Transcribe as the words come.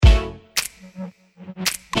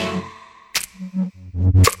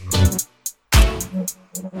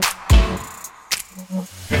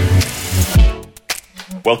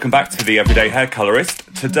Welcome back to the Everyday Hair Colorist.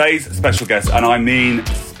 Today's special guest, and I mean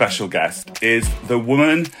special guest, is the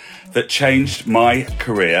woman that changed my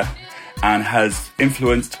career and has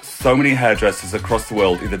influenced so many hairdressers across the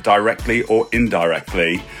world, either directly or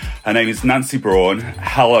indirectly. Her name is Nancy Braun.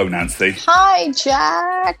 Hello, Nancy. Hi,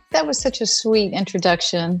 Jack. That was such a sweet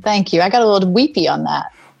introduction. Thank you. I got a little weepy on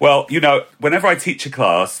that. Well, you know, whenever I teach a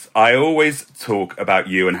class, I always talk about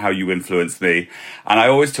you and how you influenced me. And I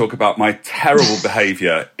always talk about my terrible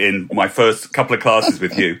behaviour in my first couple of classes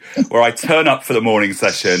with you, where I turn up for the morning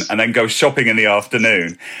session and then go shopping in the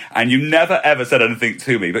afternoon. And you never, ever said anything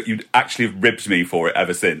to me, but you actually have ribbed me for it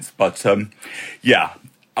ever since. But, yeah,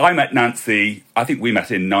 I met Nancy, I think we met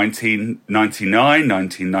in 1999,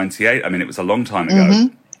 1998. I mean, it was a long time ago.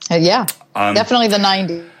 Mm-hmm. Yeah, definitely the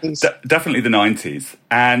 90s. Definitely the 90s.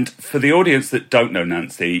 And for the audience that don't know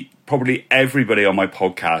Nancy, probably everybody on my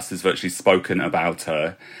podcast has virtually spoken about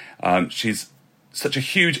her. She's such a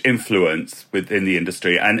huge influence within the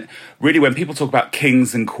industry. And really, when people talk about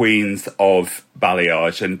kings and queens of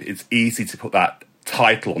balayage, and it's easy to put that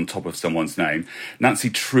title on top of someone's name, Nancy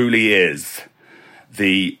truly is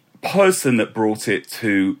the person that brought it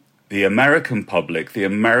to the American public, the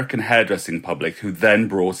American hairdressing public, who then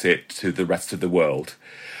brought it to the rest of the world.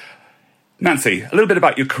 Nancy, a little bit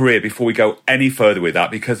about your career before we go any further with that,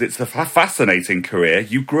 because it's a fascinating career.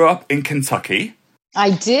 You grew up in Kentucky.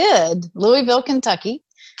 I did, Louisville, Kentucky.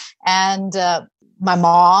 And my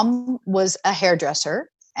mom was a hairdresser.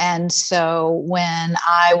 And so when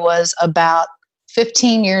I was about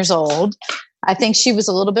 15 years old, I think she was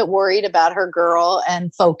a little bit worried about her girl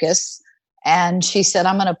and focus. And she said,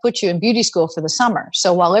 I'm going to put you in beauty school for the summer.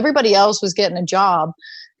 So while everybody else was getting a job,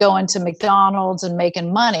 going to McDonald's and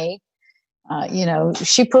making money,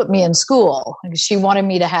 she put me in school. She wanted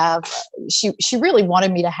me to have, she really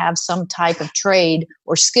wanted me to have some type of trade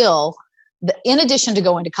or skill that, in addition to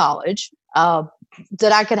going to college,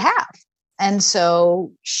 that I could have. And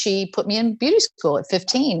so she put me in beauty school at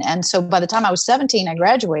 15. And so by the time I was 17, I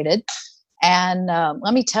graduated. And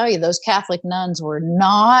let me tell you, those Catholic nuns were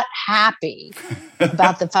not happy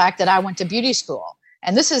about the fact that I went to beauty school.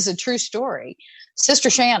 And this is a true story. Sister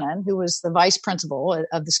Shannon, who was the vice principal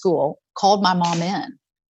of the school, called my mom in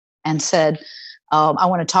and said, I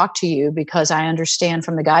want to talk to you because I understand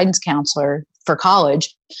from the guidance counselor for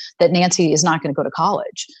college that Nancy is not going to go to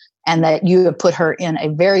college and that you have put her in a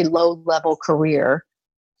very low-level career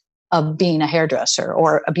of being a hairdresser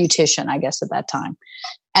or a beautician, I guess, at that time.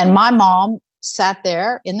 And my mom sat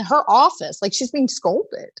there in her office, like she's being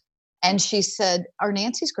scolded. And she said, are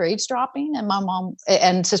Nancy's grades dropping? And my mom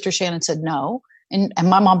and Sister Shannon said, no. And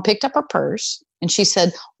my mom picked up her purse and she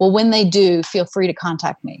said, well, when they do, feel free to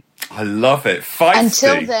contact me. I love it. Feisty.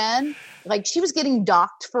 Until then, like she was getting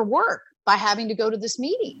docked for work by having to go to this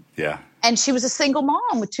meeting. Yeah. And she was a single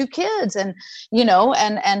mom with 2 kids and,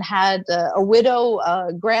 and had a widow,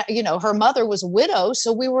 her mother was a widow.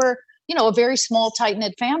 So we were, a very small,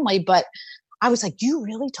 tight-knit family. But I was like, you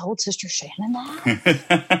really told Sister Shannon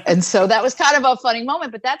that? And so that was kind of a funny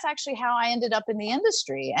moment. But that's actually how I ended up in the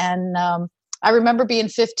industry. And I remember being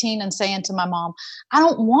 15 and saying to my mom, I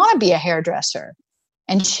don't want to be a hairdresser.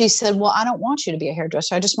 And she said, well, I don't want you to be a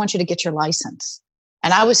hairdresser. I just want you to get your license.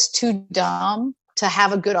 And I was too dumb to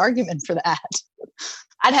have a good argument for that.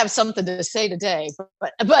 I'd have something to say today.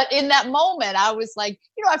 But in that moment, I was like,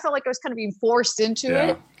 I felt like I was kind of being forced into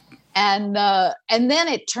it. And then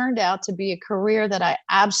it turned out to be a career that I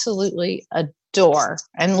absolutely adore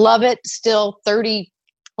and love it still 30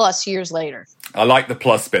 plus years later. I like the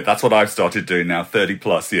plus bit. That's what I've started doing now, 30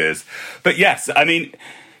 plus years. But yes, I mean,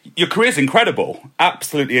 your career's incredible,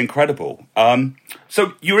 absolutely incredible.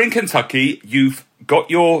 So you're in Kentucky, you've got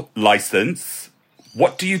your license.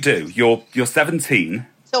 What do you do? You're 17.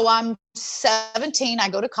 So I'm 17. I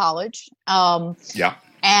go to college. Yeah.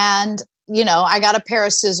 And I got a pair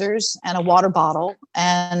of scissors and a water bottle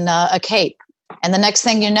and a cape. And the next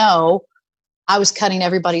thing you know, I was cutting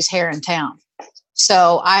everybody's hair in town.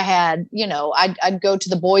 So I had, I'd go to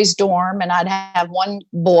the boys' dorm and I'd have one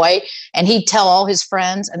boy and he'd tell all his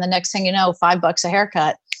friends. And the next thing you know, $5 a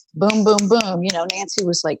haircut, boom, boom, boom. Nancy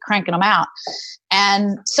was like cranking them out.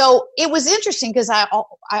 And so it was interesting because I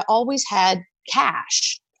always had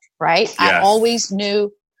cash, right? Yes. I always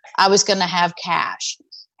knew I was going to have cash.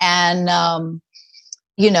 And,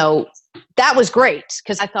 that was great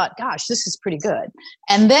because I thought, gosh, this is pretty good.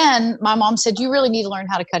 And then my mom said, you really need to learn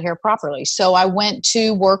how to cut hair properly. So I went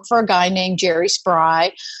to work for a guy named Jerry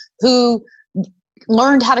Spry, who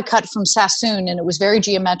learned how to cut from Sassoon, and it was very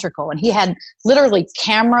geometrical. And he had literally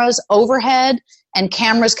cameras overhead and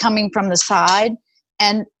cameras coming from the side.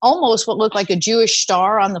 and almost what looked like a Jewish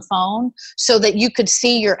star on the phone so that you could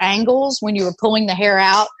see your angles when you were pulling the hair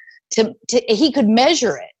out. He could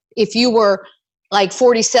measure it if you were like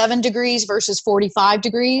 47 degrees versus 45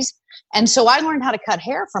 degrees. And so I learned how to cut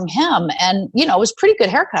hair from him. And, I was a pretty good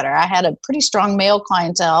hair cutter. I had a pretty strong male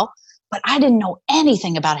clientele, but I didn't know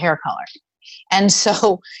anything about hair color. And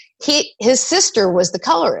so his sister was the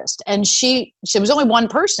colorist, and she was only one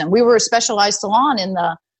person. We were a specialized salon in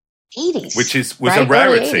the 80s. Which was right?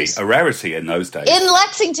 a rarity in those days. In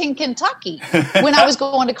Lexington, Kentucky, when I was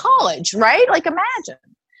going to college, right? Like, imagine.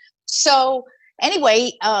 So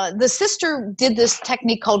anyway, the sister did this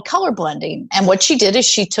technique called color blending. And what she did is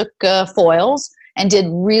she took foils and did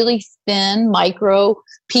really thin micro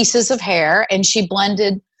pieces of hair, and she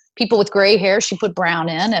blended people with gray hair, she put brown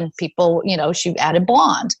in, and people, she added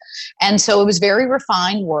blonde. And so it was very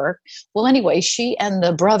refined work. Well, anyway, she and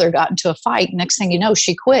the brother got into a fight. Next thing you know,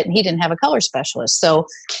 she quit, and he didn't have a color specialist. So,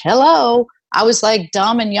 hello, I was like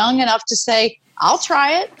dumb and young enough to say, I'll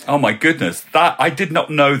try it. Oh my goodness, I did not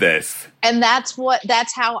know this. And that's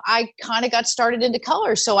how I kind of got started into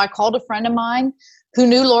color. So I called a friend of mine who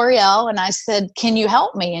knew L'Oreal, and I said, can you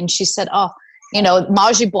help me? And she said,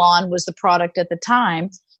 Magi Blonde was the product at the time.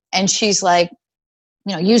 And she's like,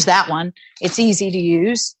 use that one. It's easy to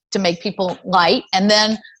use to make people light. And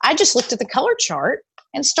then I just looked at the color chart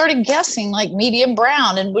and started guessing like medium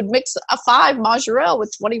brown, and would mix a 5 Majorelle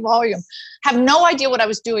with 20 volume. Have no idea what I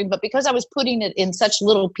was doing, but because I was putting it in such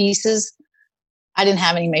little pieces, I didn't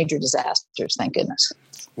have any major disasters, thank goodness.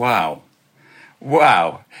 Wow.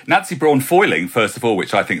 Nancy Braun foiling, first of all,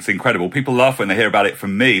 which I think is incredible. People laugh when they hear about it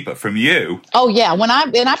from me, but from you. Oh, yeah. When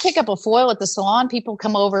I pick up a foil at the salon, people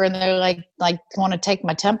come over and they're like want to take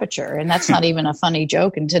my temperature. And that's not even a funny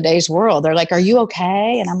joke in today's world. They're like, are you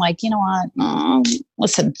okay? And I'm like, you know what?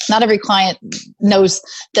 Listen, not every client knows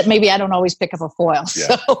that maybe I don't always pick up a foil.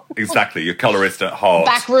 Yeah, so. Exactly. You're colorist at heart.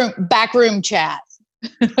 Backroom chat.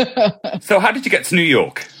 So how did you get to New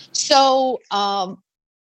York? So,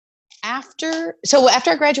 After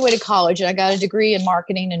I graduated college and I got a degree in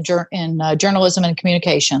marketing and journalism and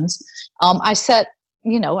communications, I sat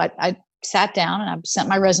down and I sent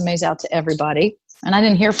my resumes out to everybody, and I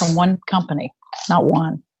didn't hear from one company, not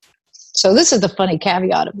one. So this is the funny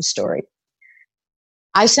caveat of the story.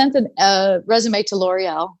 I sent a resume to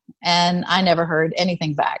L'Oreal, and I never heard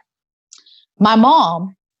anything back. My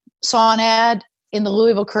mom saw an ad in the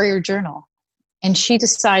Louisville Courier-Journal, and she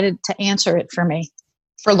decided to answer it for me.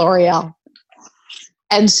 For L'Oreal.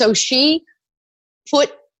 And so she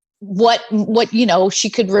put what she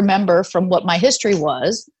could remember from what my history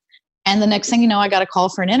was. And the next thing you know, I got a call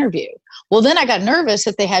for an interview. Well, then I got nervous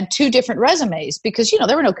that they had 2 different resumes because,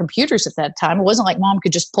 there were no computers at that time. It wasn't like mom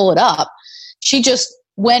could just pull it up. She just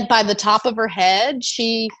went by the top of her head.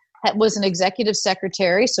 She was an executive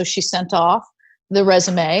secretary, so she sent off the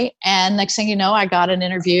resume, and next thing you know, I got an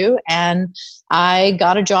interview, and I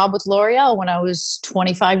got a job with L'Oreal when I was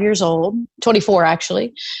 24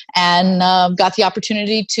 actually, and got the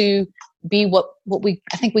opportunity to be what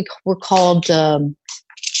I think we were called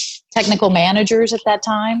technical managers at that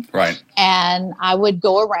time. Right. And I would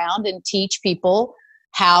go around and teach people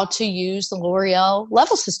how to use the L'Oreal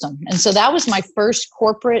level system. And so that was my first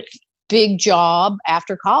corporate big job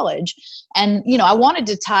after college. And, I wanted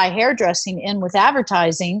to tie hairdressing in with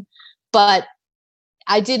advertising, but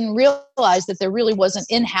I didn't realize that there really wasn't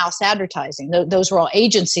in-house advertising. Those were all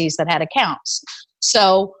agencies that had accounts.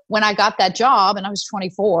 So when I got that job and I was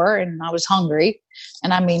 24 and I was hungry,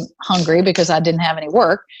 and I mean hungry because I didn't have any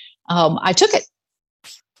work, I took it.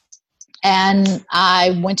 And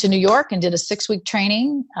I went to New York and did a 6-week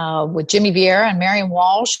training with Jimmy Vieira and Marion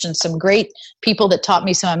Walsh and some great people that taught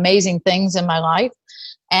me some amazing things in my life.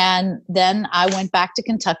 And then I went back to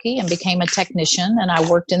Kentucky and became a technician. And I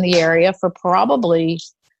worked in the area for probably,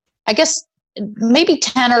 I guess, maybe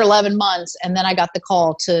 10 or 11 months. And then I got the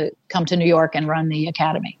call to come to New York and run the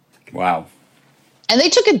academy. Wow. And they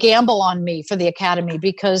took a gamble on me for the academy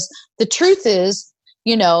because the truth is,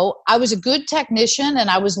 I was a good technician and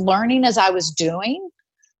I was learning as I was doing,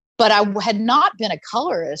 but I had not been a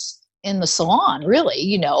colorist in the salon,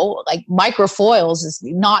 really, like microfoils is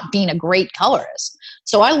not being a great colorist.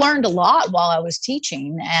 So I learned a lot while I was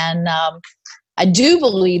teaching. And I do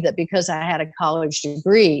believe that because I had a college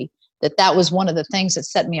degree, that was one of the things that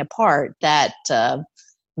set me apart, that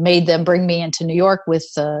made them bring me into New York with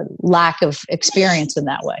a lack of experience in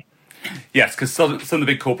that way. Yes, because some of the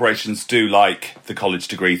big corporations do like the college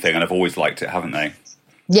degree thing, and have always liked it, haven't they?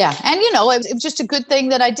 Yeah. And, it was just a good thing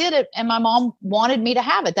that I did it. And my mom wanted me to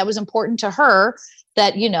have it. That was important to her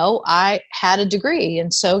that, I had a degree.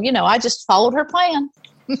 And so, I just followed her plan.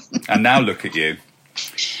 And now look at you.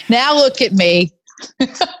 Now look at me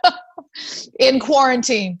in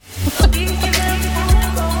quarantine.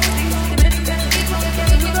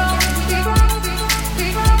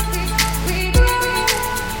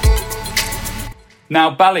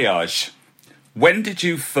 Now, balayage, when did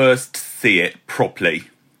you first see it properly?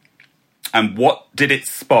 And what did it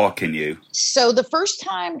spark in you? So the first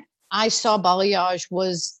time I saw balayage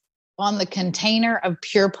was on the container of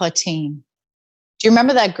Pure Platine. Do you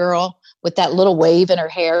remember that girl with that little wave in her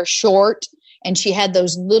hair, short, and she had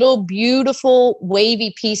those little beautiful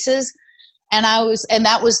wavy pieces? And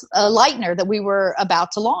that was a lightener that we were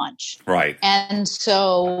about to launch. Right. And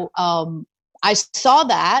so I saw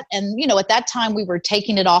that, and at that time we were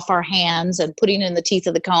taking it off our hands and putting it in the teeth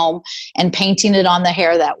of the comb and painting it on the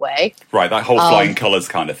hair that way. Right, that whole flying colors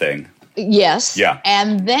kind of thing. Yes. Yeah.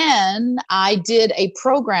 And then I did a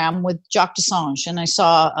program with Jacques Dessange, and I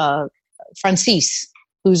saw Francis,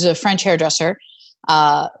 who's a French hairdresser,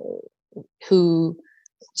 who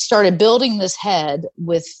started building this head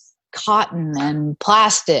with cotton and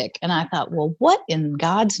plastic. And I thought, well, what in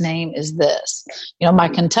God's name is this? My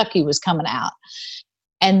Kentucky was coming out.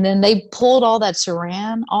 And then they pulled all that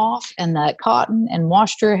saran off and that cotton and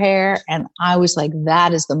washed her hair. And I was like,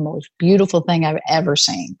 that is the most beautiful thing I've ever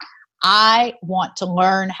seen. I want to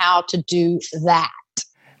learn how to do that.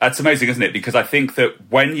 That's amazing, isn't it? Because I think that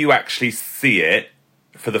when you actually see it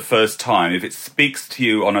for the first time, if it speaks to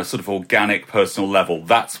you on a sort of organic, personal level,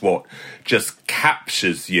 that's what just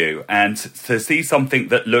captures you. And to see something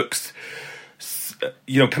that looks,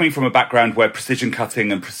 coming from a background where precision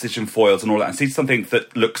cutting and precision foils and all that, and see something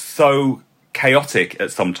that looks so chaotic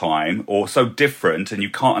at some time or so different and you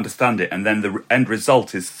can't understand it, and then the end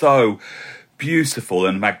result is so beautiful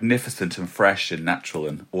and magnificent and fresh and natural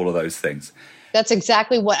and all of those things. That's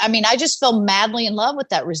exactly what, I just fell madly in love with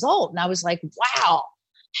that result. And I was like, wow,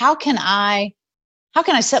 how can I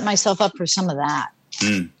set myself up for some of that?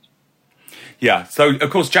 Mm. Yeah. So, of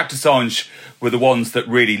course, Jacques Dessange were the ones that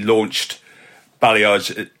really launched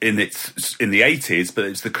balayage in the 80s, but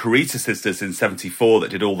it's the Carita sisters in 74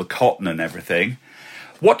 that did all the cotton and everything.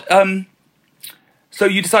 So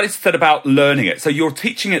you decided to set about learning it. So you're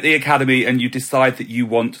teaching at the academy and you decide that you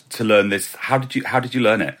want to learn this. How did you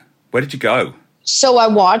learn it? Where did you go? So I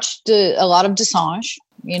watched a lot of Dessange,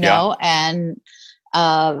 and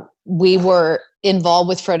we were involved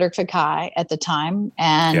with Frederic Fekkai at the time.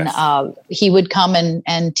 And yes. He would come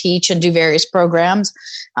and teach and do various programs.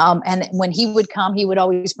 And when he would come, he would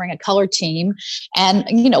always bring a color team and,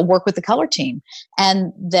 work with the color team.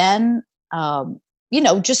 And then,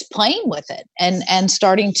 just playing with it and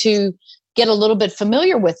starting to get a little bit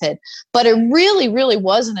familiar with it. But it really, really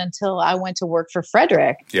wasn't until I went to work for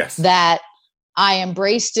Frederic that I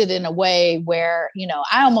embraced it in a way where,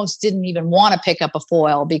 I almost didn't even want to pick up a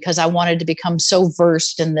foil because I wanted to become so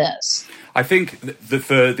versed in this. I think that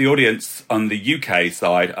for the audience on the UK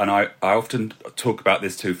side, and I often talk about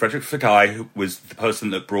this too, Frederic Fekkai was the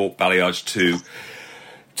person that brought balayage to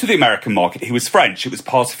the American market. He was French. It was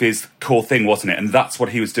part of his core thing, wasn't it? And that's what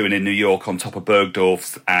he was doing in New York on top of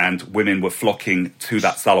Bergdorf's, and women were flocking to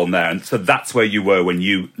that salon there. And so that's where you were when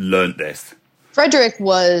you learnt this. Frederic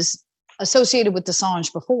was associated with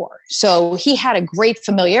Dessange before, so he had a great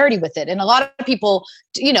familiarity with it. And a lot of people,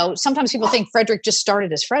 sometimes people think Frederic just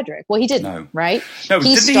started as Frederic. Well, he didn't, right? No,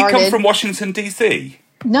 didn't he come from Washington, D.C.?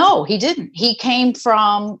 No, he didn't. He came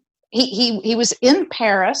from, he was in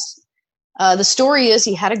Paris. The story is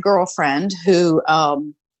he had a girlfriend who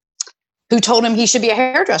told him he should be a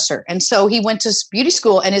hairdresser. And so he went to beauty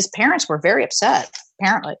school, and his parents were very upset.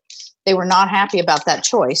 Apparently they were not happy about that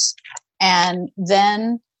choice. And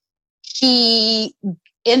then he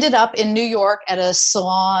ended up in New York at a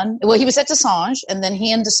salon. Well, he was at Dessange, and then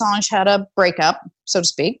he and Dessange had a breakup, so to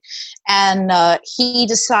speak. And he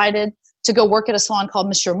decided to go work at a salon called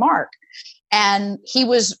Monsieur Marc. And he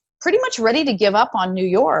was pretty much ready to give up on New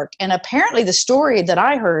York. And apparently the story that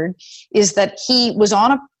I heard is that he was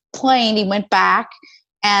on a plane, he went back,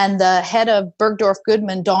 and the head of Bergdorf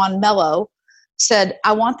Goodman, Don Mello, said,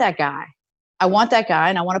 I want that guy,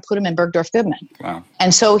 and I want to put him in Bergdorf Goodman. Wow.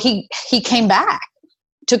 And so he came back,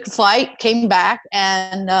 took a flight, came back,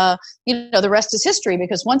 and the rest is history,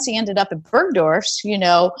 because once he ended up at Bergdorf's,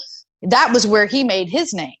 that was where he made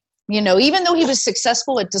his name. Even though he was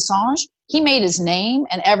successful at Dessange, he made his name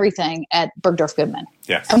and everything at Bergdorf Goodman.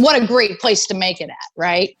 Yes. And what a great place to make it at,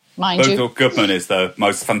 right? Bergdorf Goodman is the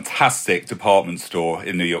most fantastic department store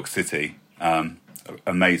in New York City.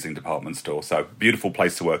 Amazing department store. So beautiful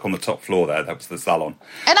place to work on the top floor there. That was the salon.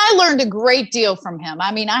 And I learned a great deal from him.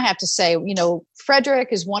 I have to say, Frederic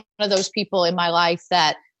is one of those people in my life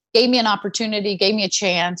that gave me an opportunity, gave me a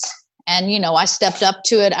chance. And, I stepped up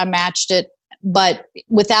to it. I matched it, but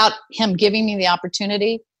without him giving me the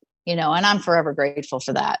opportunity, and I'm forever grateful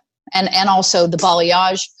for that. And also the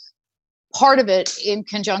balayage part of it in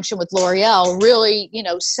conjunction with L'Oreal really,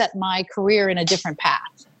 set my career in a different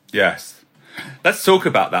path. Yes. Let's talk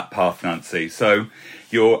about that path, Nancy. So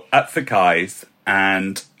you're at Fekkai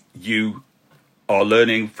and you are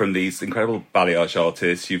learning from these incredible balayage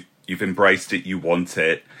artists. You've embraced it. You want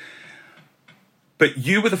it. But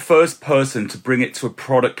you were the first person to bring it to a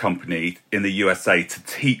product company in the USA to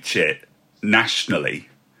teach it nationally.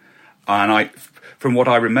 And from what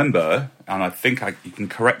I remember, and I think you can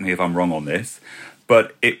correct me if I'm wrong on this,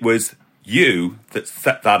 but it was you that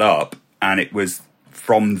set that up, and it was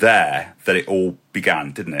from there that it all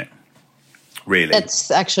began, didn't it? Really? That's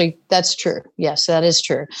true. Yes, that is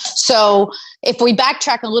true. So if we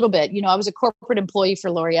backtrack a little bit, I was a corporate employee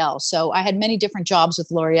for L'Oreal. So I had many different jobs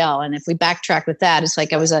with L'Oreal. And if we backtrack with that, it's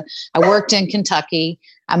like I worked in Kentucky.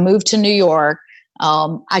 I moved to New York.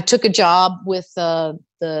 I took a job with the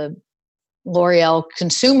L'Oreal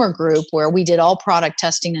Consumer Group where we did all product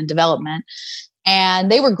testing and development.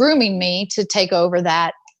 And they were grooming me to take over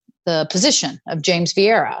the position of James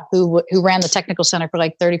Vieira, who ran the technical center for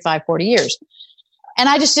like 35, 40 years. And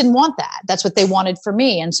I just didn't want that. That's what they wanted for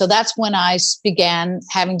me. And so that's when I began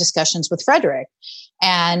having discussions with Frederick.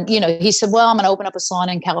 And, he said, well, I'm going to open up a salon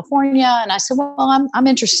in California. And I said, well, I'm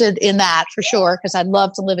interested in that for sure, because I'd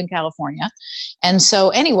love to live in California. And so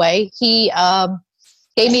anyway, he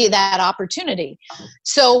gave me that opportunity.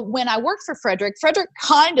 So when I worked for Frederick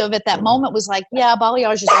kind of at that moment was like, yeah,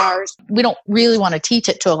 balayage is ours. We don't really want to teach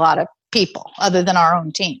it to a lot of people other than our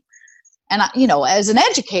own team. And, as an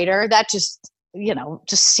educator, that just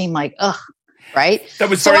seemed like, ugh, right? That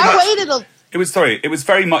was so very I much, waited it was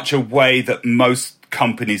very much a way that most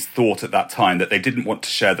companies thought at that time, that they didn't want to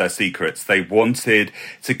share their secrets. They wanted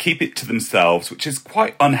to keep it to themselves, which is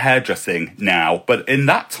quite unhairdressing now. But in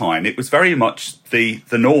that time, it was very much the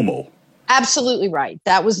normal. Absolutely right.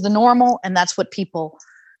 That was the normal. And that's what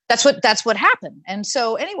happened. And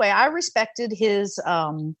so anyway, I respected his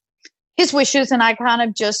wishes, and I kind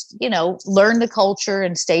of just, learned the culture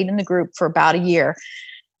and stayed in the group for about a year.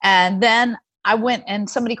 And then I went and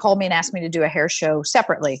somebody called me and asked me to do a hair show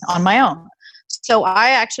separately on my own. So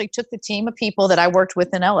I actually took the team of people that I worked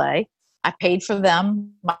with in LA. I paid for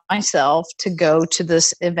them myself to go to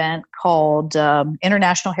this event called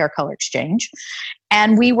International Hair Color Exchange.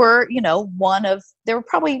 And we were, there were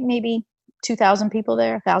probably maybe 2,000 people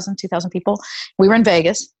there, 2,000 people. We were in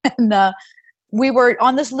Vegas, and we were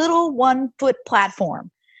on this little 1-foot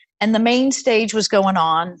platform, and the main stage was going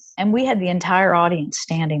on, and we had the entire audience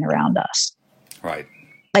standing around us. Right.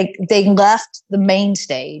 Like they left the main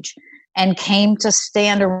stage and came to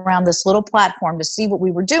stand around this little platform to see what we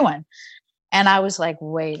were doing. And I was like,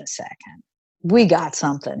 wait a second, we got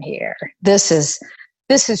something here. This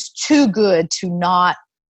is too good to not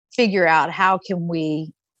figure out how can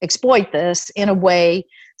we exploit this in a way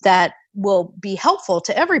that will be helpful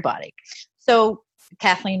to everybody. So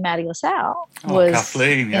Kathleen Matty LaSalle was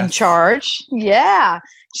in charge. Yeah,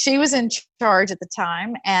 she was in charge at the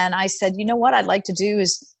time. And I said, you know what I'd like to do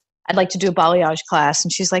a balayage class.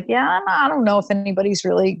 And she's like, yeah, I don't know if anybody's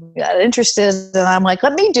really interested. And I'm like,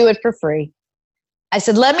 let me do it for free. I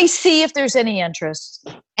said, let me see if there's any interest.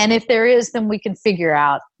 And if there is, then we can figure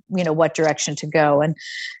out, what direction to go.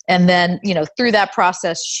 And then, through that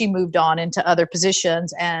process, she moved on into other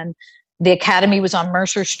positions, and the academy was on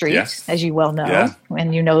Mercer Street, yes, as you well know, yeah,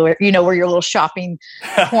 and you know where your little shopping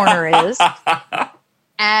corner is.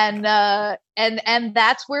 And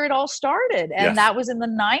that's where it all started. And yes, that was in the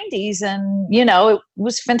 90s. And, it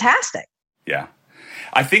was fantastic. Yeah.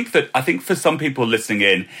 I think for some people listening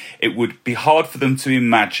in, it would be hard for them to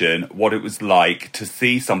imagine what it was like to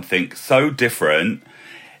see something so different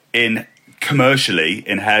commercially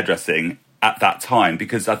in hairdressing at that time.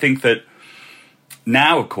 Because I think that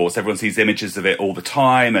now, of course, everyone sees images of it all the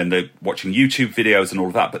time and they're watching YouTube videos and all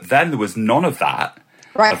of that. But then there was none of that.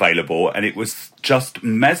 Right. Available, and it was just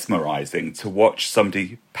mesmerizing to watch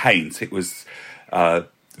somebody paint. It was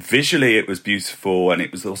visually, it was beautiful, and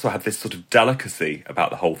it was also had this sort of delicacy about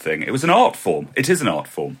the whole thing. It was an art form. It is an art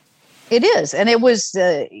form. It is, and it was,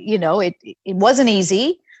 it wasn't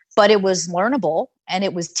easy, but it was learnable and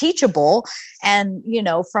it was teachable. And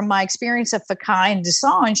from my experience at Fekkai and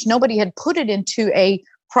Dessange, nobody had put it into a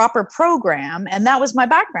proper program, and that was my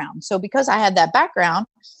background. So because I had that background,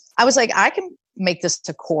 I was like, I can make this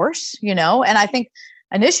a course, and I think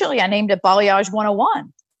initially I named it Balayage 101.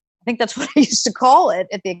 I think that's what I used to call it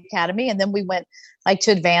at the academy. And then we went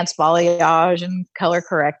to advanced balayage and color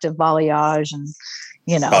corrective balayage and,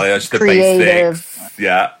 balayage, creative. The basics.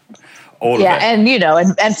 Yeah. All of it. And,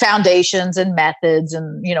 and foundations and methods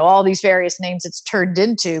and, all these various names it's turned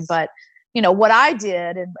into. But, what I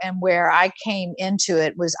did and where I came into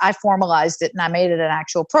it was I formalized it and I made it an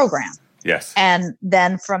actual program. Yes. And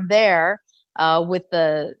then from there, with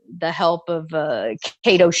the help of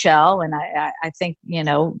Kate O'Shell, and I think,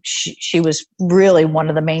 she was really one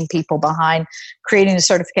of the main people behind creating the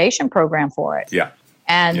certification program for it. Yeah.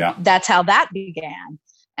 And that's how that began.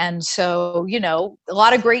 And so, a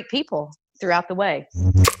lot of great people throughout the way.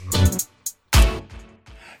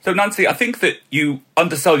 So, Nancy, I think that you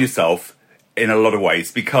undersell yourself in a lot of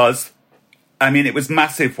ways because, it was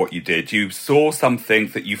massive what you did. You saw something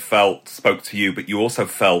that you felt spoke to you, but you also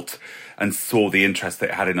felt and saw the interest that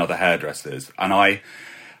it had in other hairdressers. And I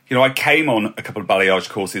came on a couple of balayage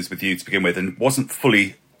courses with you to begin with and wasn't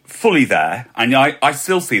fully there. And I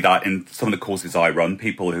still see that in some of the courses I run,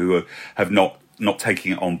 people who have not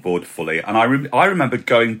taking it on board fully. And I remember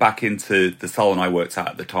going back into the salon I worked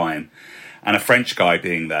at the time and a French guy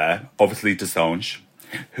being there, obviously Desange,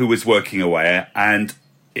 who was working away. And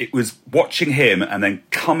it was watching him and then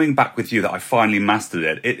coming back with you that I finally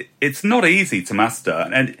mastered it. It's not easy to master.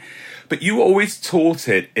 But you always taught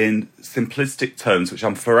it in simplistic terms, which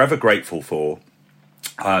I'm forever grateful for.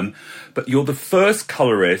 But you're the first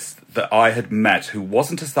colorist that I had met who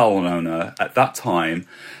wasn't a salon owner at that time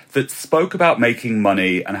that spoke about making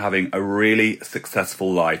money and having a really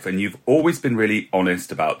successful life. And you've always been really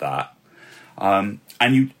honest about that.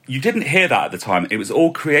 And you didn't hear that at the time. It was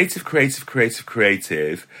all creative,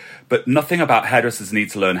 but nothing about hairdressers need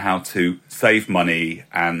to learn how to save money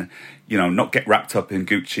and, not get wrapped up in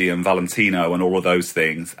Gucci and Valentino and all of those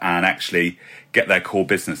things and actually get their core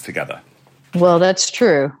business together. Well, that's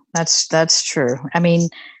true. That's true.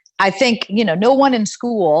 I think, no one in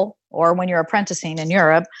school or when you're apprenticing in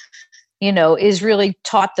Europe, is really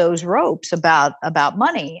taught those ropes about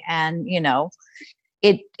money. And,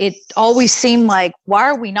 it always seemed like, why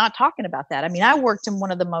are we not talking about that? I worked in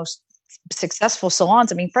one of the most successful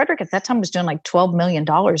salons. Frederick at that time was doing like $12 million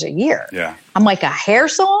a year. Yeah. I'm like, a hair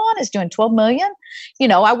salon is doing 12 million.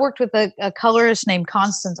 I worked with a colorist named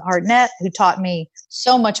Constance Hartnett who taught me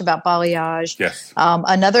so much about balayage. Yes.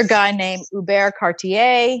 Another guy named Hubert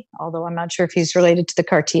Cartier, although I'm not sure if he's related to the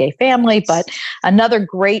Cartier family, but another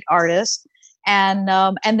great artist. And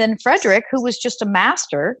then Frederick, who was just a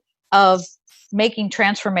master of making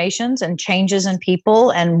transformations and changes in people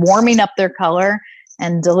and warming up their color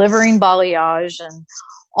and delivering balayage and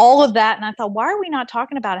all of that. And I thought, why are we not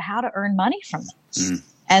talking about how to earn money from this? Mm.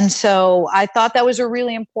 And so I thought that was a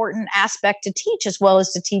really important aspect to teach, as well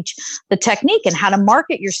as to teach the technique and how to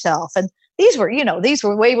market yourself. And these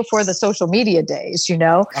were way before the social media days,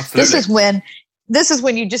 Absolutely. This is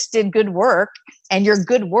when you just did good work and your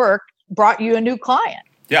good work brought you a new client.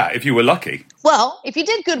 Yeah, if you were lucky. Well, if you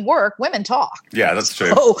did good work, women talk. Yeah, that's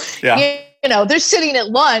true. So, yeah. They're sitting at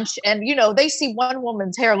lunch and, they see one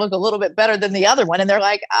woman's hair look a little bit better than the other one. And they're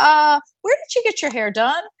like, where did you get your hair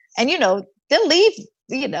done? And, they'll leave,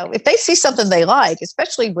 if they see something they like,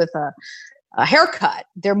 especially with a haircut,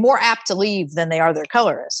 they're more apt to leave than they are their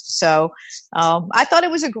colorist. So I thought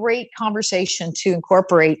it was a great conversation to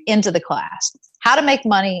incorporate into the class. How to make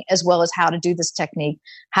money as well as how to do this technique,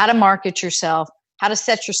 how to market yourself, how to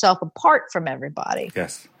set yourself apart from everybody.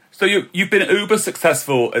 Yes. So you've been uber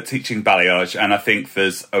successful at teaching balayage, and I think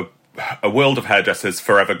there's a world of hairdressers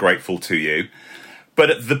forever grateful to you.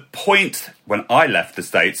 But at the point when I left the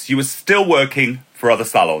States, you were still working for other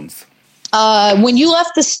salons. When you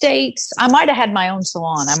left the States, I might have had my own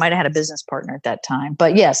salon. I might have had a business partner at that time.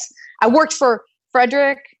 But yes, I worked for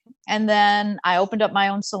Frederick, and then I opened up my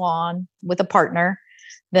own salon with a partner.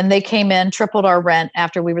 Then they came in, tripled our rent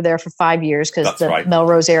after we were there for 5 years because the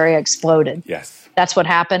Melrose area exploded. Yes. That's what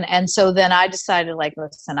happened. And so then I decided,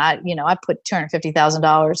 listen, I put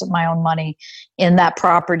 $250,000 of my own money in that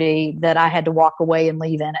property that I had to walk away and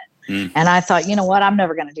leave in it. Mm. And I thought, you know what, I'm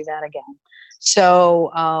never going to do that again.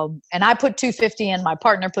 So, and I put $250 in, my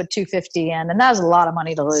partner put $250 in, and that was a lot of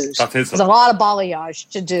money to lose. That is a lot of balayage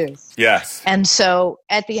to do. Yes. And so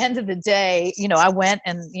at the end of the day, I went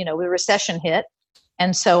and, the recession hit.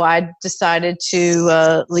 And so I decided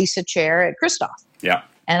to lease a chair at Christoph. Yeah.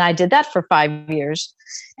 And I did that for 5 years.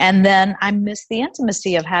 And then I missed the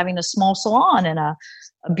intimacy of having a small salon and a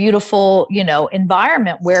beautiful,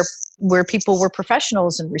 environment where people were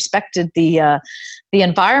professionals and respected the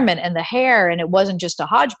environment and the hair. And it wasn't just a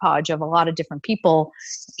hodgepodge of a lot of different people,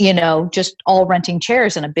 just all renting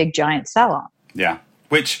chairs in a big giant salon. Yeah.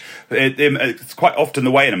 Which it's quite often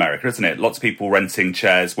the way in America, isn't it? Lots of people renting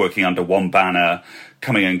chairs, working under one banner,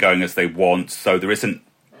 coming and going as they want. So there isn't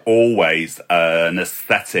always an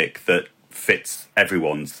aesthetic that fits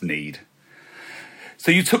everyone's need. So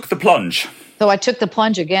you took the plunge. So I took the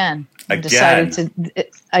plunge again. Decided to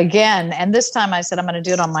again. And this time I said, I'm going to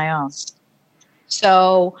do it on my own.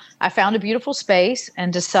 So I found a beautiful space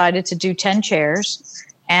and decided to do 10 chairs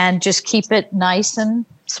and just keep it nice and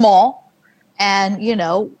small. And, you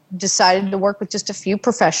know, decided to work with just a few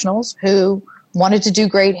professionals who wanted to do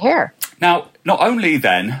great hair. Now, not only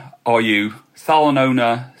then are you salon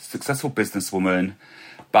owner, successful businesswoman,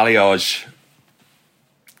 balayage,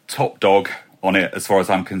 top dog on it as far as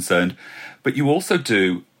I'm concerned, but you also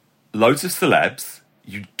do loads of celebs.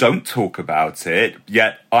 You don't talk about it,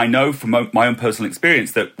 yet I know from my own personal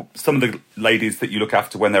experience that some of the ladies that you look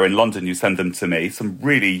after when they're in London, you send them to me, some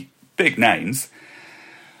really big names.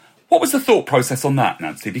 What was the thought process on that,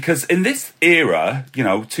 Nancy? Because in this era, you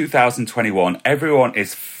know, 2021, everyone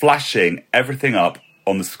is flashing everything up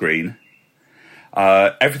on the screen.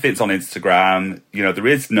 Everything's on Instagram. You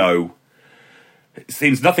know, it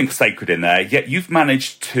seems nothing sacred in there, yet you've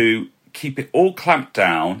managed to keep it all clamped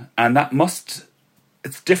down, and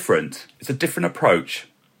it's different. It's a different approach.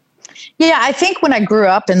 Yeah, I think when I grew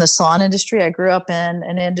up in the salon industry, I grew up in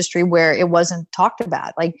an industry where it wasn't talked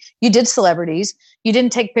about. Like, you did celebrities, you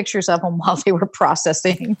didn't take pictures of them while they were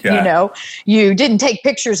processing, you know, you didn't take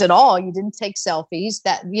pictures at all. You didn't take selfies.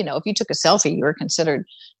 That, you know, if you took a selfie, you were considered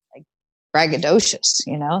like braggadocious,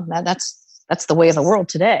 you know, that's the way of the world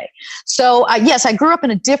today. So yes, I grew up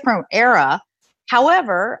in a different era.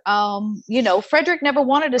 However, you know, Frederick never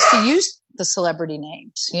wanted us to use the celebrity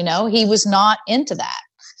names. You know, he was not into that.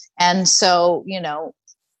 And so, you know,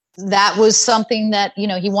 that was something that, you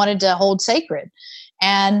know, he wanted to hold sacred.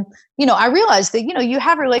 And, you know, I realized that, you know, you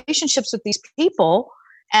have relationships with these people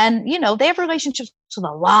and, you know, they have relationships with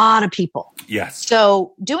a lot of people. Yes.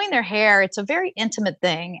 So doing their hair, it's a very intimate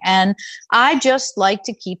thing. And I just like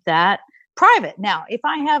to keep that private. Now, if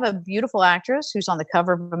I have a beautiful actress who's on the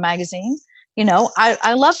cover of a magazine, you know,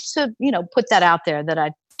 I love to, you know, put that out there that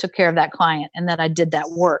I took care of that client and that I did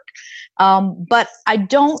that work. But I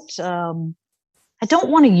don't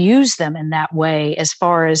want to use them in that way as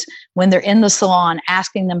far as when they're in the salon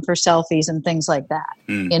asking them for selfies and things like that.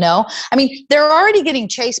 You know, I mean, they're already getting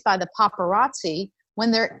chased by the paparazzi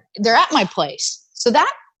when they're at my place. So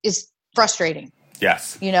that is frustrating.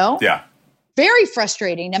 Yes. You know? Yeah. Very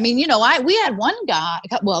frustrating. I mean, you know, we had one guy,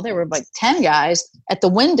 well, there were like 10 guys at the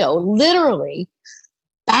window, literally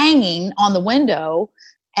banging on the window.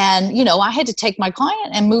 And, you know, I had to take my client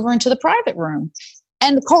and move her into the private room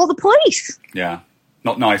and call the police. Yeah.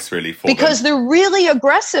 Not nice, really, for because them. They're really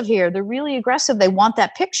aggressive here. They're really aggressive. They want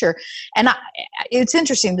that picture. And it's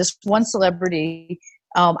interesting. This one celebrity,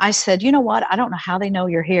 I said, you know what? I don't know how they know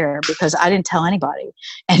you're here because I didn't tell anybody.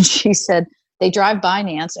 And she said, they drive by,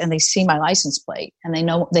 Nance, and they see my license plate, and they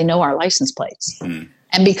know our license plates. And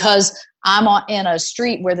because I'm in a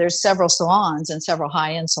street where there's several salons and several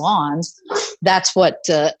high-end salons, that's what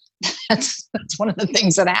that's one of the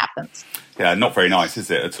things that happens. Yeah, not very nice,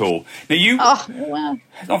 is it, at all? Now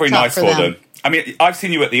not very not nice for them. I mean, I've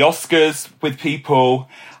seen you at the Oscars with people.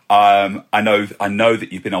 I know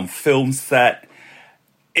that you've been on film set.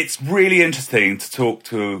 It's really interesting to talk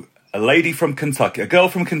to a lady from Kentucky, a girl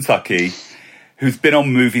from Kentucky, who's been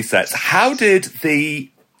on movie sets. How did the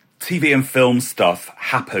TV and film stuff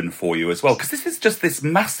happen for you as well? Because this is just this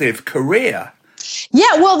massive career.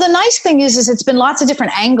 Yeah, well, the nice thing is it's been lots of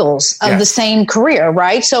different angles of the same career,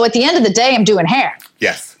 right? So at the end of the day, I'm doing hair.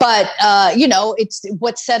 Yes. But, you know, it's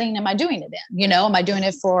what setting am I doing it in? You know, am I doing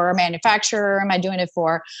it for a manufacturer? Am I doing it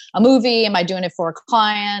for a movie? Am I doing it for a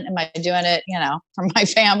client? Am I doing it, you know, for my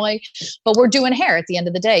family? But we're doing hair at the end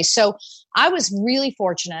of the day. So I was really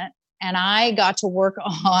fortunate, and I got to work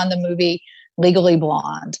on the movie Legally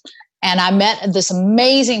Blonde. And I met this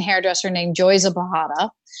amazing hairdresser named Joy Zapata.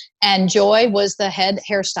 And Joy was the head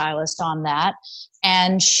hairstylist on that.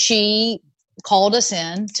 And she called us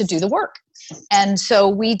in to do the work. And so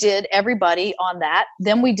we did everybody on that.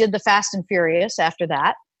 Then we did the Fast and Furious after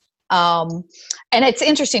that. And it's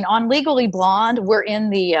interesting. On Legally Blonde, we're in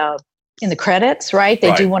the credits, right?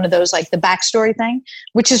 They do one of those, like the backstory thing,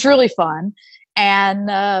 which is really fun. And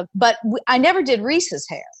but I never did Reese's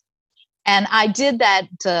hair. And I did that,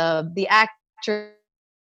 the actor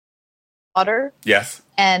daughter. Yes.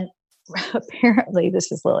 And apparently,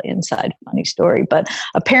 this is a little inside funny story, but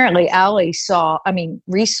apparently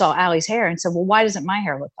Reese saw Allie's hair and said, well, why doesn't my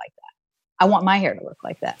hair look like that? I want my hair to look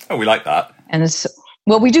like that. Oh, we like that. And it's,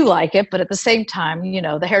 well, we do like it, but at the same time, you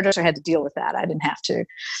know, the hairdresser had to deal with that. I didn't have to.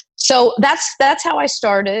 So that's how I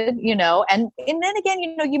started, you know, and then again,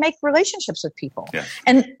 you know, you make relationships with people. Yeah.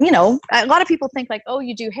 And, you know, a lot of people think like, oh,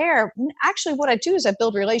 you do hair. Actually, what I do is I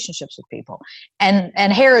build relationships with people, and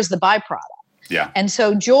hair is the byproduct. Yeah. And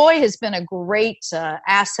so Joy has been a great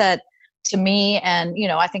asset to me. And,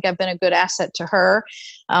 I think I've been a good asset to her.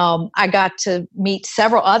 I got to meet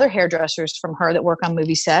several other hairdressers from her that work on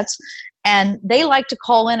movie sets. And they like to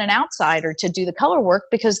call in an outsider to do the color work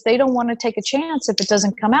because they don't want to take a chance if it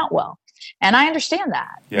doesn't come out well. And I understand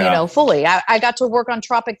that, fully. I got to work on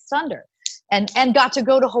Tropic Thunder and got to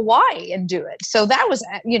go to Hawaii and do it. So that was,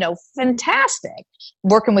 fantastic.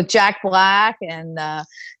 Working with Jack Black and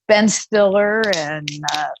Ben Stiller and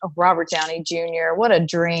Robert Downey Jr. What a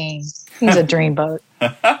dream. He's a dreamboat.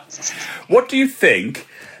 What do you think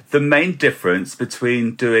the main difference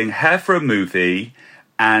between doing hair for a movie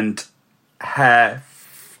and hair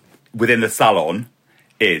within the salon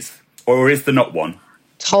is? Or is there not one?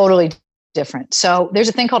 Totally different. So there's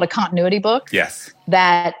a thing called a continuity book. Yes.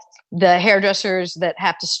 That the hairdressers that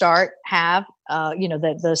have to start have,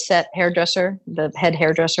 the set hairdresser, the head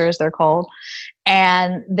hairdresser as they're called,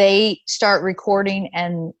 and they start recording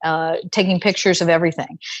and taking pictures of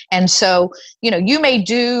everything. And so, you may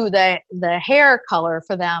do the hair color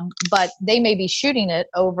for them, but they may be shooting it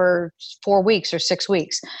over 4 weeks or 6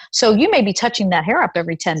 weeks. So you may be touching that hair up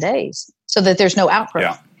every 10 days so that there's no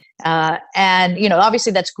outgrowth. Yeah. And,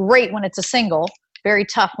 obviously that's great when it's a single, very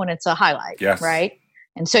tough when it's a highlight, yes. Right?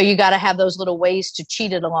 And so you got to have those little ways to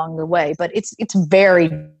cheat it along the way. But it's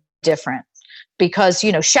very different because,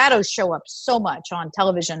 shadows show up so much on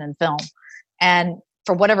television and film. And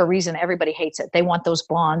for whatever reason, everybody hates it. They want those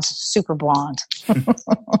blondes super blonde.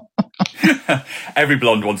 Every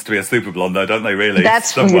blonde wants to be a super blonde, though, don't they, really?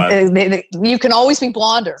 That's you can always be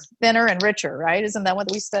blonder, thinner, and richer, right? Isn't that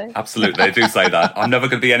what we say? Absolutely, they do say that. I'm never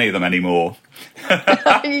going to be any of them anymore.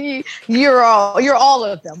 You're all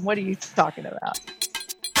of them. What are you talking about?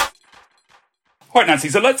 All right, Nancy,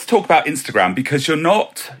 so let's talk about Instagram because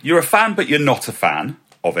you're a fan, but you're not a fan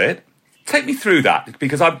of it. Take me through that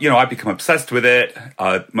because I've become obsessed with it.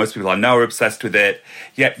 Most people I know are obsessed with it.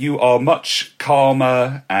 Yet you are much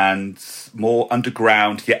calmer and more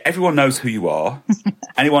underground. Yet everyone knows who you are.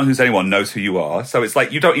 Anyone who's anyone knows who you are. So it's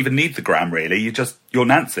like you don't even need the gram, really. You're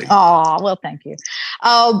Nancy. Oh, well, thank you.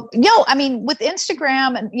 With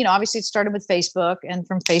Instagram, and obviously it started with Facebook, and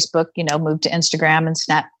from Facebook, moved to Instagram and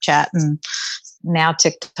Snapchat and now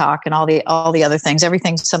TikTok and all the other things.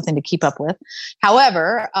 Everything's something to keep up with.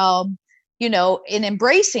 However, in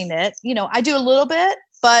embracing it, I do a little bit,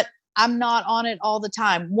 but I'm not on it all the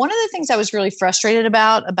time. One of the things I was really frustrated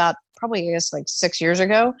about probably, I guess, like 6 years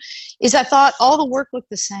ago, is I thought all the work looked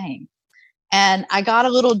the same. And I got a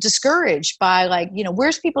little discouraged by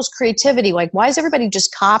where's people's creativity? Like, why is everybody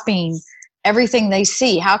just copying everything they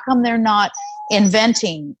see? How come they're not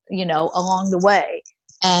inventing, along the way?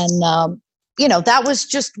 And, that was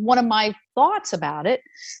just one of my thoughts about it.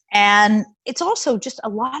 And it's also just a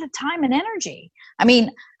lot of time and energy. I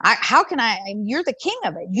mean, you're the king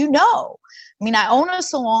of it, I own a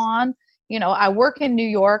salon, I work in New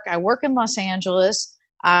York, I work in Los Angeles,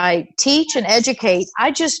 I teach and educate.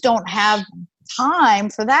 I just don't have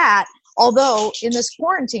time for that. Although in this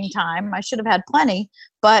quarantine time, I should have had plenty,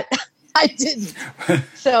 but I didn't.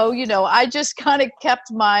 So, I just kind of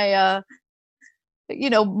kept my,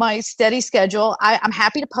 my steady schedule. I'm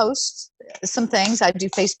happy to post some things. I do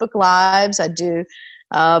Facebook Lives. I do,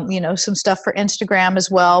 some stuff for Instagram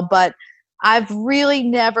as well. But I've really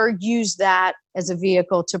never used that as a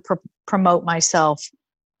vehicle to promote myself,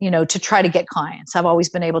 to try to get clients. I've always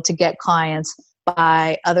been able to get clients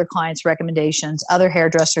by other clients' recommendations, other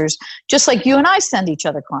hairdressers, just like you and I send each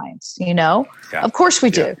other clients, Yeah. Of course we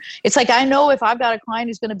do. It's like, I know if I've got a client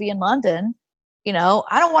who's going to be in London,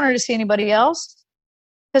 I don't want her to see anybody else,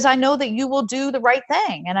 because I know that you will do the right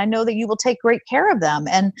thing and I know that you will take great care of them.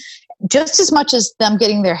 And just as much as them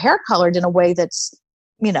getting their hair colored in a way that's,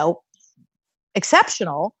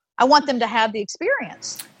 exceptional, I want them to have the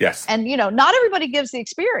experience. Yes. And, not everybody gives the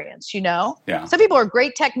experience, Yeah. Some people are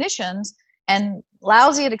great technicians and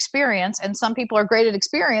lousy at experience, and some people are great at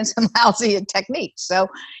experience and lousy at technique. So,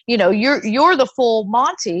 you're the full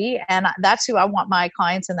Monty, and that's who I want my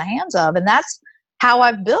clients in the hands of. And that's how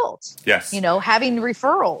I've built, yes, having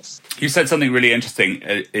referrals. You said something really interesting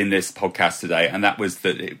in this podcast today, and that was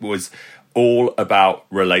that it was all about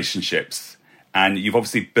relationships. And you've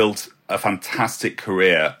obviously built a fantastic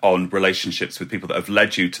career on relationships with people that have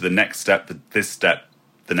led you to the next step, this step,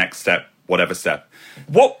 the next step, whatever step.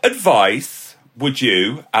 What advice would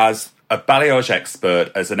you, as a balayage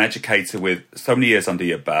expert, as an educator with so many years under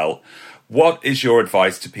your belt, what is your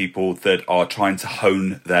advice to people that are trying to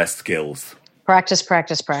hone their skills? Practice,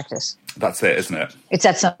 practice, practice. That's it, isn't it? It's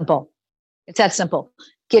that simple.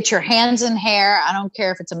 Get your hands in hair. I don't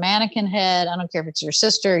care if it's a mannequin head. I don't care if it's your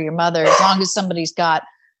sister, your mother, as long as somebody's got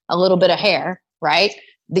a little bit of hair, right?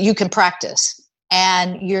 That you can practice.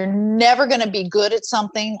 And you're never going to be good at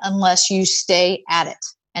something unless you stay at it.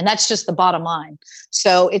 And that's just the bottom line.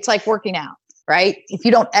 So it's like working out, right? If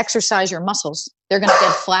you don't exercise your muscles, they're going to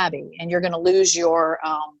get flabby, and you're going to lose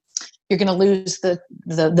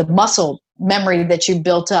the muscle memory that you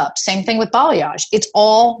built up. Same thing with balayage. It's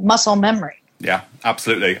all muscle memory. Yeah,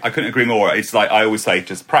 absolutely. I couldn't agree more. It's like I always say,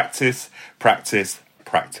 just practice, practice,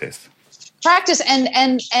 practice. Practice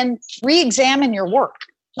and re-examine your work.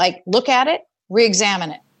 Like, look at it,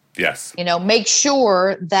 re-examine it. Yes. Make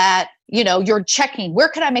sure that, you're checking, where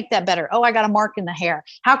could I make that better? Oh, I got a mark in the hair.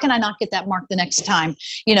 How can I not get that mark the next time?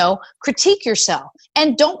 Critique yourself.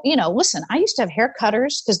 And don't, listen, I used to have hair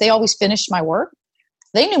cutters because they always finished my work.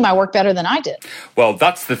 They knew my work better than I did. Well,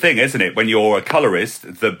 that's the thing, isn't it? When you're a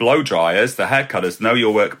colorist, the blow dryers, the hair cutters know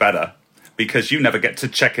your work better because you never get to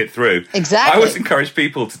check it through. Exactly. I always encourage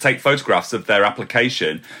people to take photographs of their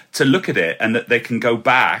application, to look at it, and that they can go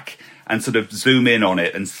back and sort of zoom in on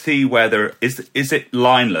it and see where there is it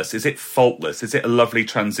lineless? Is it faultless? Is it a lovely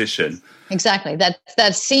transition? Exactly. That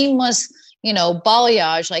seamless,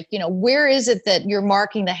 balayage, like, where is it that you're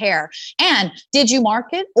marking the hair? And did you mark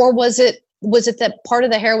it, or was it that part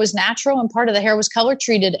of the hair was natural and part of the hair was color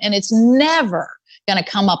treated, and it's never going to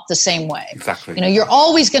come up the same way? Exactly. You're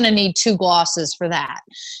always going to need 2 glosses for that.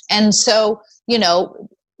 And so,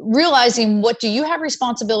 realizing what do you have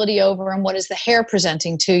responsibility over and what is the hair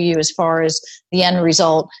presenting to you as far as the end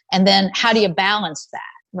result, and then how do you balance that,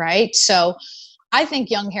 right? So I think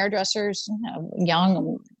young hairdressers,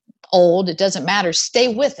 young, old, it doesn't matter, stay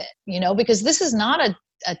with it, because this is not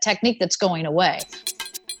a technique that's going away.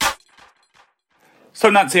 So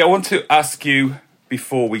Nancy, I want to ask you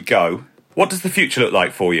before we go, what does the future look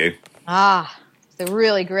like for you? It's a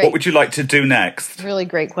really great... What would you like to do next? Really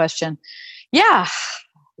great question. Yeah.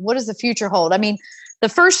 What does the future hold? I mean, the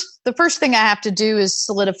first thing I have to do is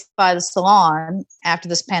solidify the salon after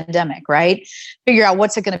this pandemic, right? Figure out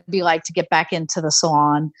what's it going to be like to get back into the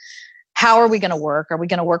salon. How are we going to work? Are we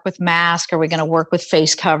going to work with masks? Are we going to work with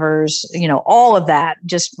face covers? All of that.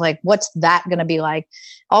 Just like, what's that going to be like?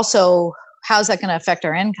 Also, how's that going to affect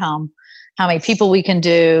our income? How many people we can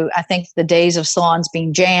do? I think the days of salons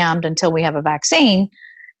being jammed until we have a vaccine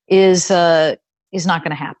is not going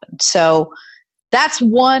to happen. So that's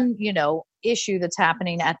one, issue that's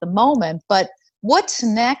happening at the moment. But what's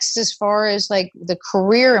next as far as like the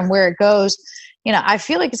career and where it goes? I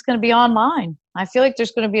feel like it's going to be online. I feel like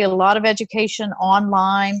there's going to be a lot of education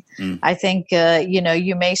online. I think,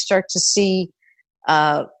 you may start to see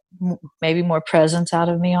maybe more presence out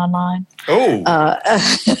of me online.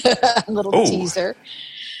 A little teaser.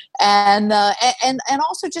 And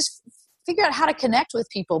also just figure out how to connect with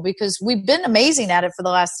people, because we've been amazing at it for the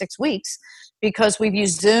last 6 weeks, because we've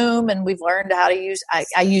used Zoom and we've learned how to use,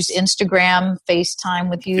 I used Instagram,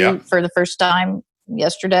 FaceTime with you for the first time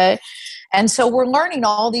yesterday. And so we're learning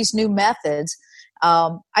all these new methods.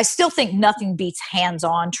 I still think nothing beats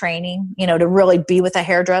hands-on training, to really be with a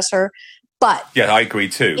hairdresser. But yeah, I agree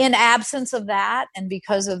too. In absence of that, and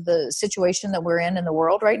because of the situation that we're in the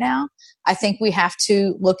world right now, I think we have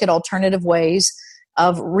to look at alternative ways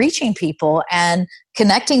of reaching people and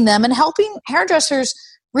connecting them and helping hairdressers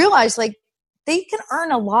realize like they can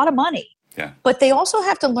earn a lot of money. Yeah. But they also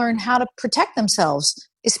have to learn how to protect themselves,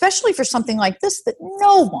 especially for something like this that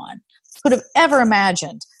no one could have ever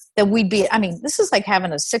imagined that we'd be. I mean, this is like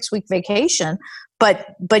having a 6-week vacation,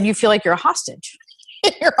 but you feel like you're a hostage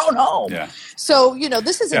in your own home. Yeah. So,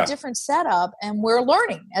 this is a different setup, and we're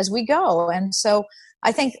learning as we go. And so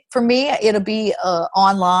I think for me, it'll be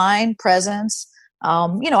online presence.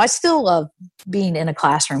 I still love being in a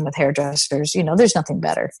classroom with hairdressers. There's nothing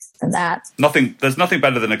better than that. There's nothing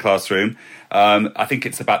better than a classroom. I think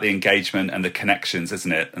it's about the engagement and the connections,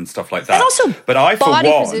 isn't it? And stuff like that. And also but I, for body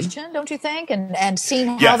one, position, don't you think? And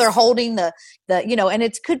seeing how they're holding the, and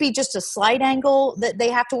it could be just a slight angle that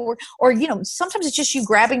they have to work. Or, sometimes it's just you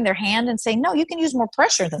grabbing their hand and saying, no, you can use more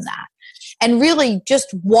pressure than that. And really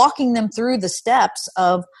just walking them through the steps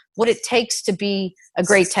of what it takes to be a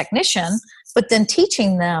great technician, but then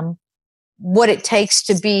teaching them what it takes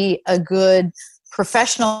to be a good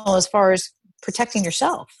professional as far as protecting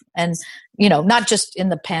yourself. And, not just in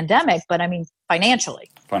the pandemic, but I mean, financially.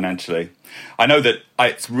 I know that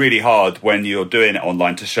it's really hard when you're doing it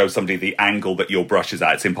online to show somebody the angle that your brush is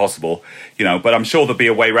at. It's impossible, but I'm sure there'll be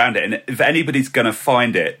a way around it. And if anybody's going to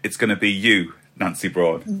find it, it's going to be you, Nancy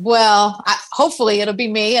Broad. Well, hopefully it'll be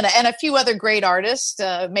me and a few other great artists,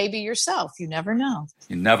 maybe yourself. You never know.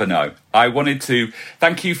 You never know. I wanted to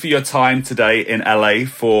thank you for your time today in LA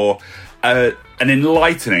for an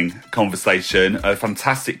enlightening conversation, a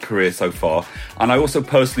fantastic career so far. And I also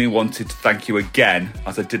personally wanted to thank you again,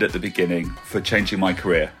 as I did at the beginning, for changing my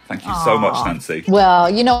career. Thank you so much, Nancy. Well,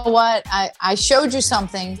 you know what? I showed you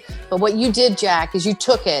something, but what you did, Jack, is you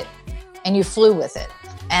took it and you flew with it.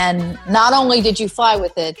 And not only did you fly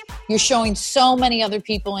with it, you're showing so many other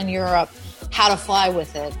people in Europe how to fly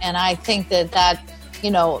with it. And I think that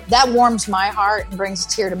warms my heart and brings a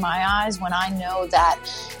tear to my eyes when I know that,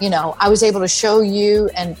 I was able to show you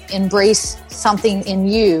and embrace something in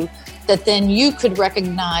you that then you could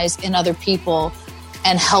recognize in other people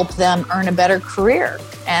and help them earn a better career.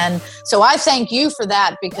 And so I thank you for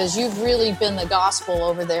that, because you've really been the gospel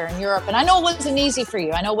over there in Europe. And I know it wasn't easy for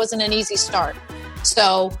you. I know it wasn't an easy start.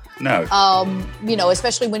 So, no,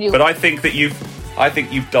 especially when you... But I think you've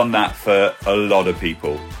done that for a lot of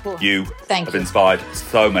people. Cool. You have inspired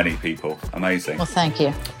so many people. Amazing. Well, thank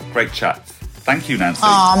you. Great chat. Thank you, Nancy.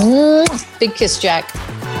 Big kiss, Jack.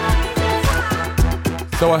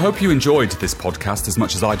 So I hope you enjoyed this podcast as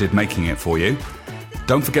much as I did making it for you.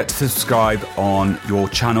 Don't forget to subscribe on your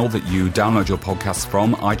channel that you download your podcasts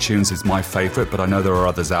from. iTunes is my favourite, but I know there are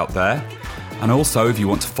others out there. And also, if you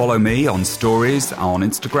want to follow me on stories on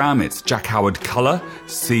Instagram, it's Jack Howard Colour,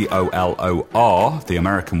 COLOR, the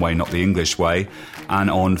American way, not the English way.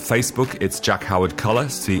 And on Facebook, it's Jack Howard Colour,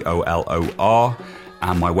 COLOR.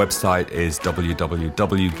 And my website is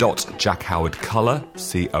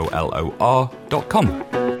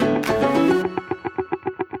www.jackhowardcolour.com.